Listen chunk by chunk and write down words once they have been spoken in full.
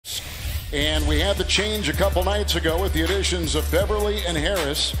And we had the change a couple nights ago with the additions of Beverly and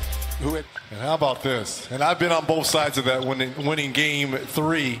Harris. And how about this? And I've been on both sides of that winning game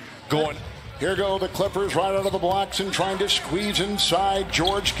 3 going. Here go the Clippers right out of the blocks and trying to squeeze inside.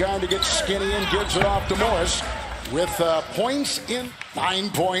 George kind of gets skinny and gives it off to Morris with points in.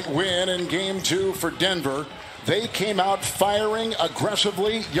 9-point win in game 2 for Denver. They came out firing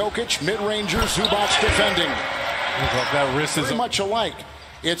aggressively. Jokic, mid-ranger, Zubac defending. Looks like that wrist is very much alike.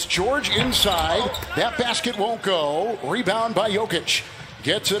 It's George inside. That basket won't go. Rebound by Jokic.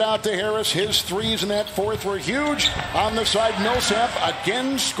 Gets it out to Harris. His threes in that fourth were huge. On the side, Millsap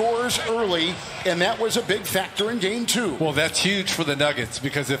again scores early, and that was a big factor in game 2. Well, that's huge for the Nuggets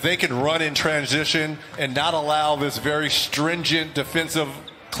because if they can run in transition and not allow this very stringent defensive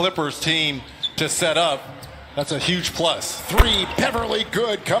Clippers team to set up, that's a huge plus. 3, Beverly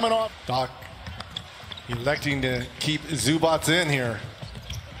good coming off. Doc electing to keep Zubac in here.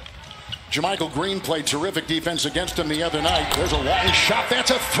 JaMychal Green played terrific defense against him the other night. There's a long shot.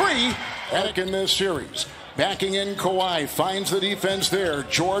 That's a 3. And in this series. Backing in Kawhi. Finds the defense there.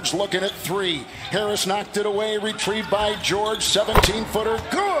 George looking at 3. Harris knocked it away. Retrieved by George. 17-footer.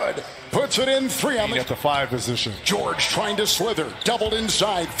 Good. Puts it in 3 on the 5 position. George trying to slither. Doubled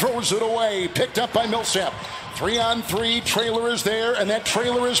inside. Throws it away. Picked up by Millsap. 3-on-3. Trailer is there. And that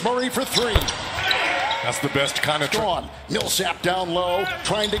trailer is Murray for 3. That's the best kind of gone. Millsap down low,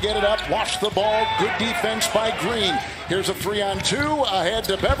 trying to get it up, watch the ball. Good defense by Green. Here's a 3-on-2 ahead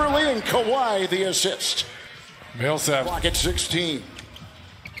to Beverly and Kawhi the assist. Millsap. Clock at 16.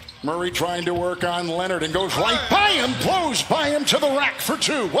 Murray trying to work on Leonard and goes right by him, blows by him to the rack for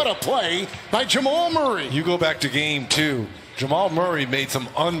 2. What a play by Jamal Murray. You go back to game 2. Jamal Murray made some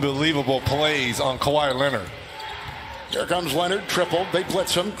unbelievable plays on Kawhi Leonard. Here comes Leonard, tripled. They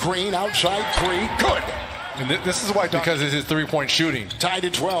blitz him. Green outside 3. Good. And this is why, because it's his 3-point shooting. Tied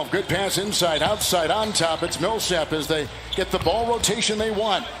at 12. Good pass inside, outside, on top. It's Millsap as they get the ball rotation they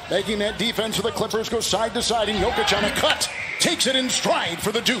want. Making that defense of the Clippers go side to side. And Jokic on a cut. Takes it in stride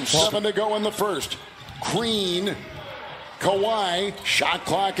for the deuce. 7 to go in the first. Green. Kawhi, shot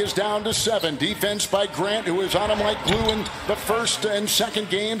clock is down to 7. Defense by Grant, who is on him like glue in the first and second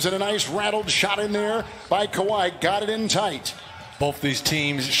games, and a nice rattled shot in there by Kawhi. Got it in tight. Both these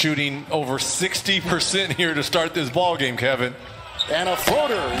teams shooting over 60% here to start this ball game, Kevin. And a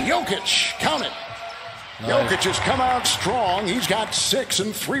floater, Jokic, count it. Nice. Jokic has come out strong. He's got 6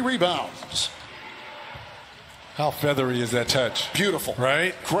 and 3 rebounds. How feathery is that touch? Beautiful.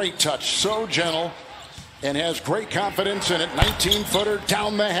 Right? Great touch, so gentle. And has great confidence in it. 19-footer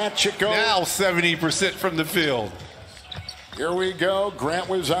down the hatch it goes. Now 70% from the field. Here we go. Grant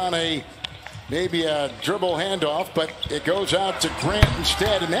was on maybe a dribble handoff, but it goes out to Grant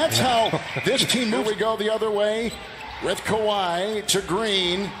instead. And that's how this team moves. We go the other way with Kawhi to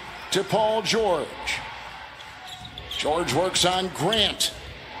Green to Paul George. George works on Grant.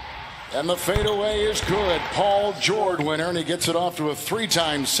 And the fadeaway is good. Paul George winner, and he gets it off to a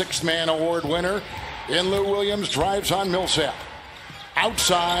 3-time Sixth-Man Award winner. And Lou Williams drives on Millsap.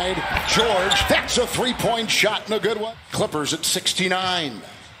 Outside, George. That's a 3-point shot and a good one. Clippers at 69.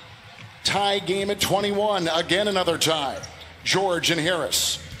 Tie game at 21. Again, another tie. George and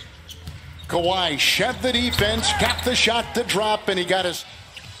Harris. Kawhi shed the defense, got the shot to drop, and he got his...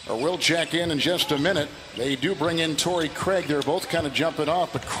 We'll check in just a minute. They do bring in Torrey Craig. They're both kind of jumping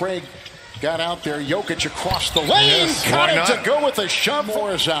off, but Craig got out there. Jokic across the lane. Yes, got it to go with a shove.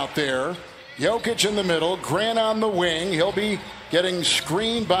 Morris out there. Jokic in the middle, Grant on the wing. He'll be getting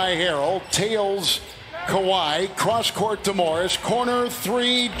screened by Harrell. Tails Kawhi, cross court to Morris. Corner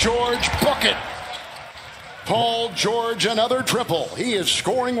 3, George, bucket. Paul George, another triple. He is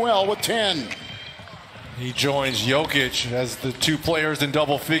scoring well with 10. He joins Jokic as the 2 players in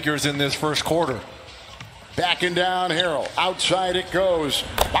double figures in this first quarter. Backing down Harrell. Outside it goes.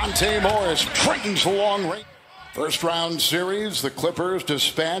 Monte Morris trains the long range. First round series, the Clippers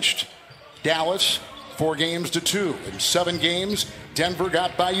dispatched Dallas 4-2. In 7 games, Denver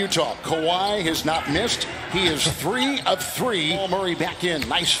got by Utah. Kawhi has not missed. He is 3 of 3. Paul Murray back in.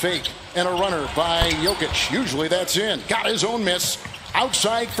 Nice fake. And a runner by Jokic. Usually that's in. Got his own miss.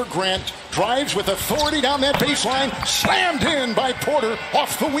 Outside for Grant. Drives with authority down that baseline. Slammed in by Porter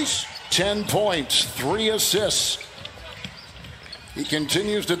off the waist. 10 points, 3 assists. He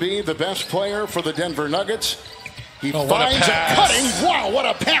continues to be the best player for the Denver Nuggets. He finds a cutting. Wow, what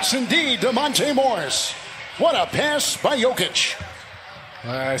a pass indeed to Monte Morris. What a pass by Jokic.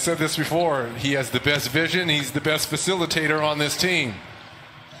 I said this before. He has the best vision. He's the best facilitator on this team.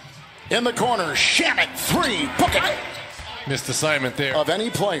 In the corner, Shamet, 3, book it. Missed assignment there. Of any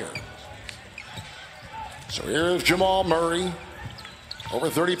player. So here's Jamal Murray. Over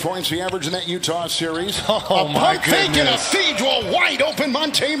 30 points he averaged in that Utah series. Oh, a my pump fake and a goodness. feed to a wide open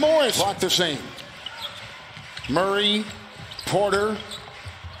Monte Morris. Clock the same. Murray, Porter,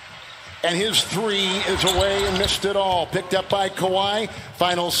 and his three is away and missed it all. Picked up by Kawhi.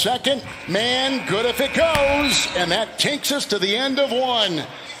 Final second. Man, good if it goes. And that takes us to the end of one.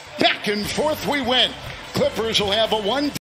 Back and forth we went. Clippers will have a one.